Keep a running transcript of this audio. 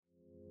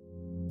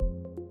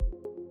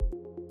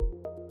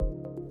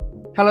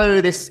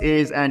Hello, this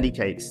is Andy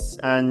Cates,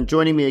 and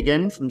joining me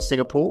again from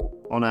Singapore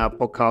on our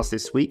podcast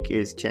this week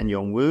is Chen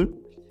Yong Wu.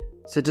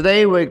 So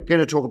today we're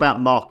going to talk about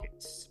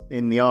markets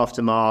in the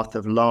aftermath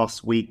of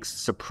last week's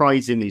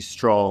surprisingly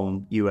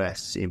strong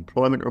US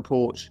employment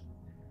report.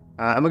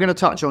 And we're going to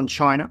touch on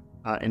China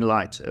in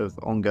light of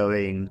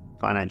ongoing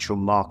financial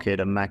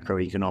market and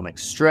macroeconomic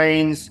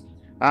strains.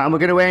 And we're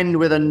going to end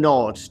with a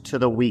nod to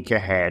the week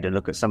ahead and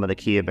look at some of the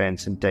key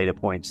events and data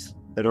points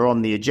that are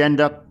on the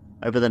agenda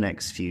over the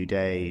next few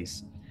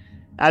days.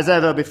 As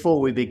ever, before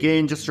we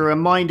begin, just a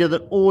reminder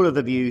that all of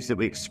the views that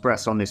we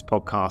express on this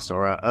podcast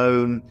are our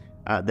own.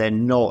 They're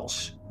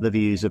not the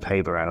views of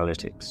Haber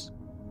Analytics.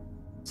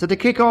 So to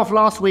kick off,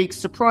 last week's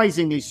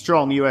surprisingly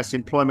strong US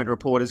employment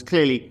report has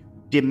clearly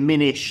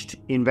diminished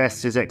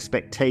investors'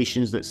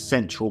 expectations that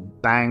central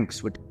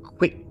banks would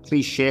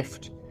quickly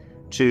shift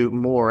to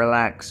more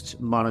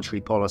relaxed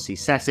monetary policy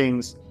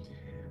settings.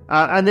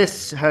 And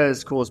this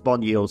has caused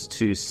bond yields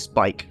to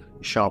spike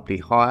sharply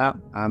higher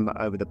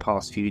over the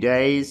past few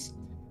days.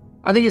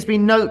 I think it's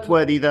been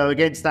noteworthy, though,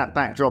 against that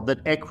backdrop, that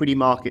equity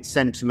market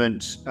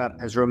sentiment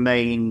has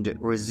remained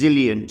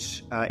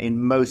resilient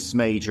in most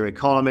major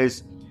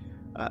economies.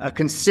 A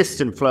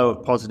consistent flow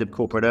of positive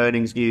corporate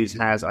earnings news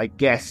has, I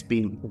guess,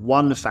 been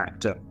one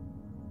factor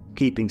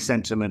keeping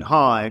sentiment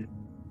high.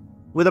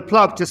 With a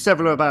plug to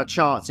several of our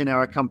charts in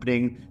our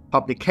accompanying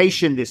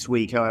publication this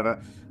week, however,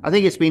 I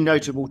think it's been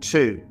notable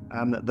too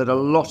that a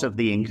lot of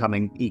the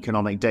incoming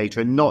economic data,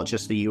 and not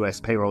just the US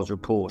payrolls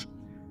report,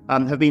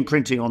 have been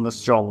printing on the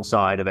strong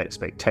side of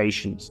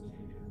expectations.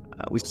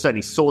 We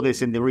certainly saw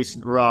this in the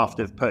recent raft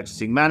of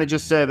purchasing manager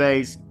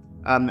surveys.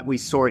 We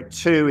saw it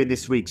too in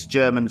this week's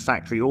German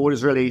factory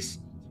orders release.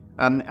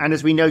 And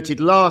as we noted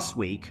last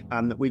week,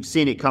 we've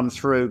seen it come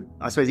through,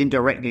 I suppose,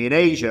 indirectly in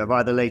Asia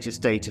via the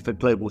latest data for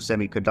global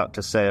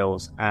semiconductor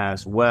sales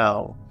as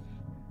well.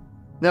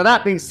 Now,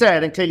 that being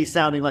said, and clearly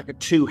sounding like a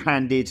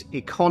two-handed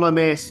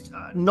economist,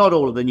 not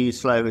all of the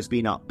news flow has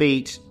been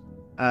upbeat.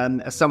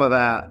 As some of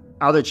our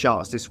other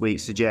charts this week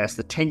suggest,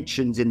 the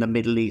tensions in the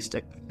Middle East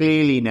are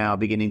clearly now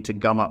beginning to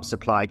gum up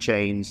supply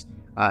chains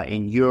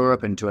in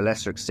Europe and to a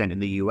lesser extent in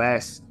the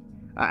US.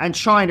 And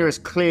China is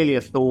clearly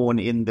a thorn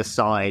in the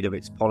side of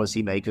its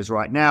policymakers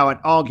right now, and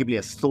arguably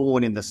a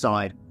thorn in the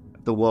side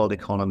of the world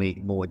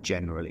economy more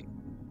generally.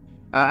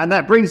 And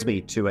that brings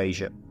me to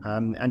Asia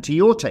and to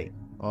your take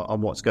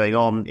on what's going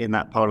on in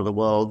that part of the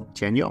world,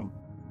 Chen Yong.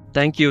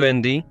 Thank you,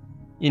 Andy.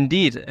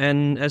 Indeed,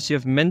 and as you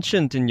have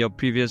mentioned in your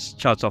previous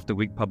Charts of the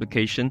Week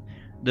publication,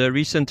 the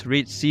recent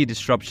Red Sea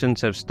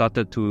disruptions have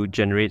started to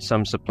generate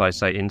some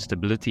supply-side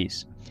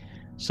instabilities.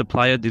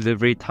 Supplier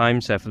delivery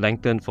times have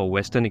lengthened for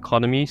Western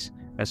economies,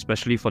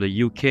 especially for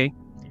the UK.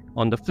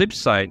 On the flip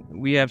side,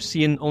 we have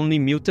seen only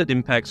muted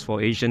impacts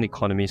for Asian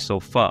economies so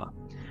far.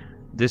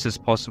 This is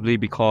possibly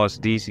because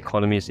these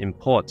economies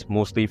import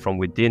mostly from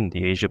within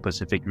the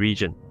Asia-Pacific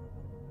region.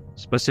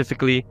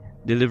 Specifically,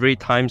 delivery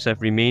times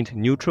have remained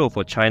neutral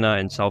for China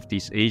and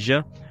Southeast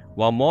Asia,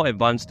 while more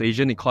advanced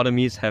Asian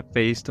economies have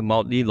faced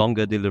mildly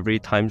longer delivery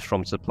times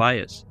from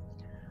suppliers.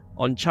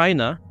 On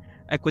China,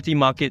 equity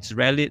markets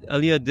rallied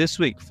earlier this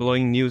week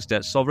following news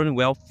that sovereign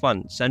wealth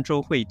fund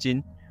Central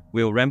Huijin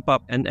will ramp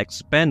up and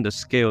expand the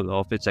scale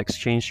of its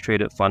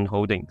exchange-traded fund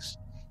holdings.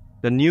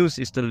 The news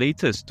is the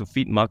latest to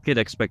feed market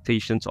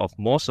expectations of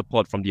more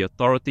support from the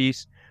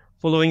authorities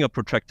following a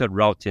protracted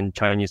rout in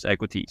Chinese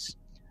equities.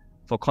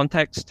 For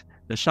context,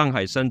 the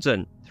Shanghai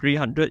Shenzhen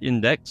 300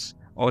 Index,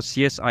 or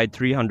CSI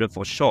 300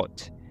 for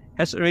short,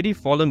 has already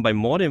fallen by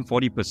more than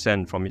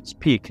 40% from its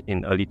peak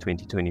in early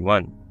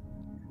 2021.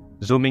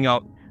 Zooming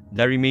out,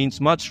 there remains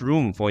much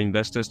room for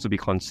investors to be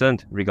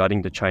concerned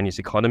regarding the Chinese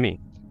economy,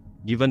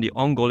 given the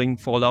ongoing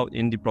fallout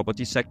in the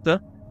property sector,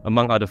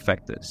 among other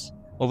factors.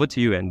 Over to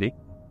you, Andy.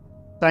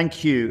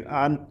 Thank you.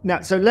 Now,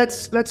 so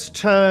let's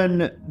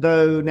turn,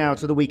 though, now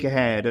to the week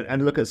ahead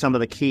and look at some of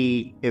the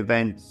key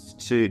events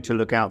to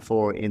look out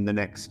for in the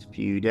next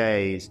few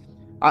days.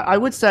 I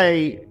would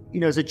say,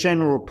 as a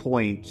general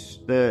point,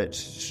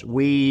 that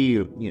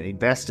we,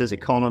 investors,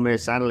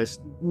 economists, analysts,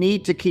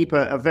 need to keep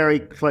a very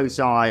close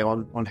eye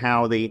on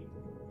how the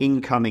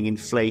incoming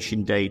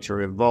inflation data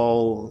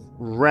evolve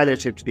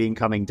relative to the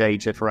incoming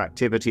data for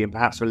activity and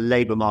perhaps for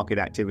labour market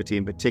activity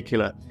in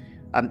particular.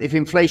 If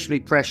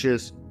inflationary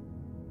pressures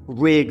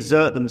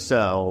re-exert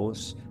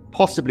themselves,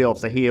 possibly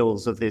off the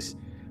heels of this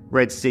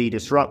Red Sea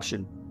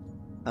disruption,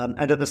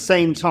 and at the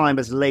same time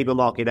as labour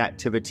market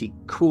activity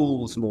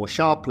cools more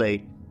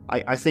sharply,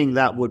 I think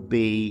that would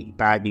be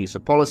bad news for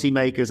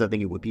policymakers. I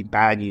think it would be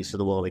bad news for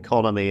the world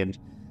economy, and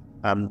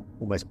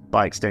almost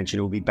by extension,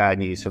 it would be bad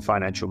news for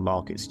financial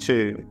markets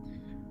too.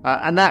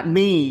 And that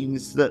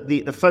means that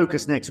the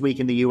focus next week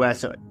in the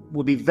US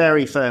will be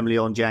very firmly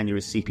on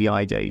January's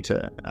CPI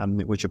data,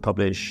 which are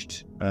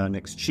published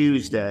next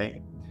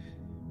Tuesday.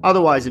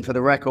 Otherwise, and for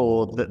the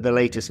record, the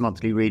latest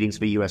monthly readings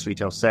for US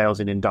retail sales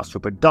and industrial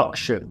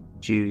production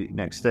due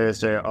next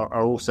Thursday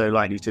are also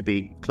likely to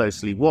be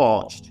closely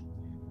watched.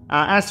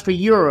 As for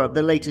Europe,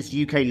 the latest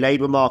UK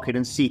labour market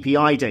and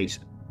CPI data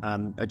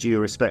are due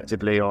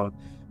respectively on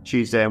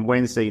Tuesday and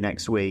Wednesday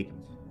next week.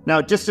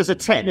 Now, just as a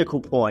technical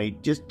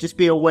point, just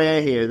be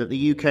aware here that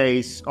the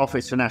UK's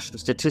Office for National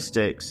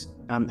Statistics,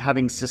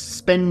 having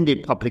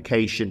suspended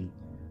publication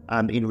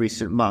in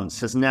recent months,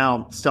 has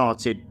now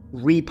started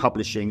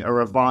republishing a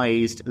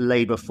revised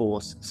labour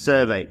force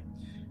survey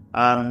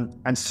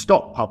and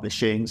stopped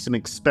publishing some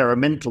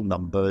experimental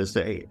numbers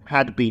that it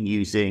had been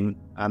using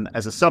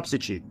as a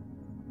substitute.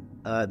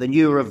 The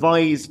new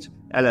revised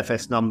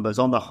LFS numbers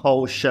on the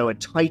whole show a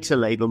tighter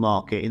labour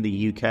market in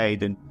the UK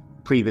than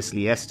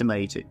previously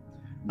estimated.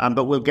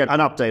 But we'll get an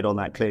update on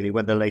that clearly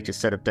when the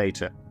latest set of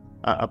data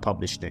are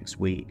published next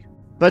week.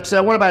 But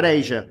what about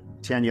Asia,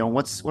 Tianyong?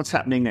 What's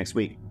happening next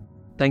week?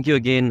 Thank you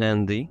again,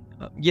 Andy.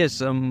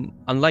 Yes,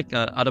 unlike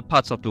other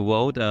parts of the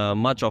world,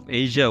 much of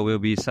Asia will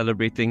be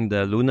celebrating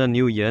the Lunar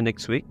New Year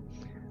next week.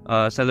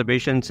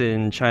 Celebrations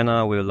in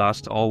China will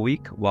last all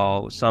week,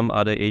 while some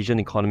other Asian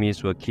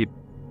economies will keep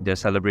their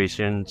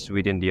celebrations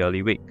within the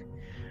early week.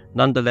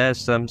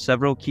 Nonetheless,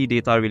 several key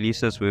data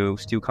releases will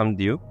still come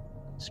due.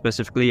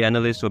 Specifically,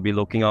 analysts will be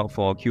looking out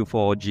for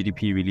Q4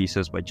 GDP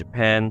releases by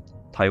Japan,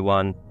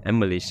 Taiwan, and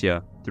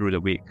Malaysia through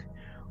the week.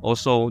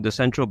 Also, the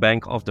Central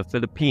Bank of the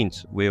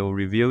Philippines will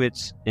review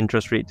its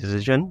interest rate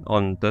decision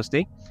on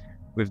Thursday.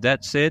 With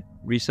that said,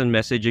 recent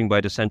messaging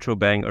by the central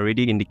bank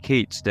already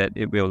indicates that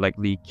it will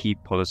likely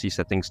keep policy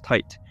settings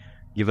tight,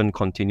 given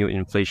continued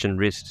inflation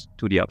risks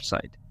to the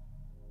upside.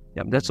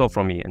 Yeah, that's all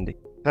from me, Andy.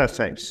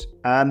 Perfect.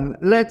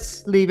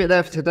 Let's leave it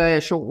there for today.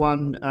 A short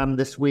one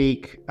this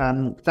week.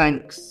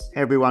 Thanks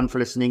everyone for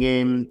listening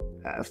in.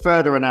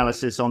 Further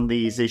analysis on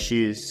these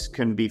issues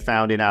can be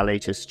found in our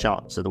latest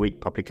Charts of the Week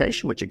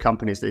publication, which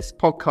accompanies this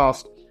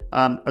podcast,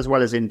 as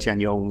well as in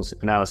Tianyong's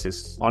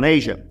analysis on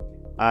Asia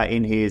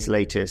in his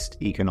latest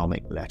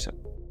economic letter.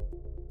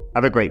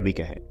 Have a great week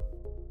ahead.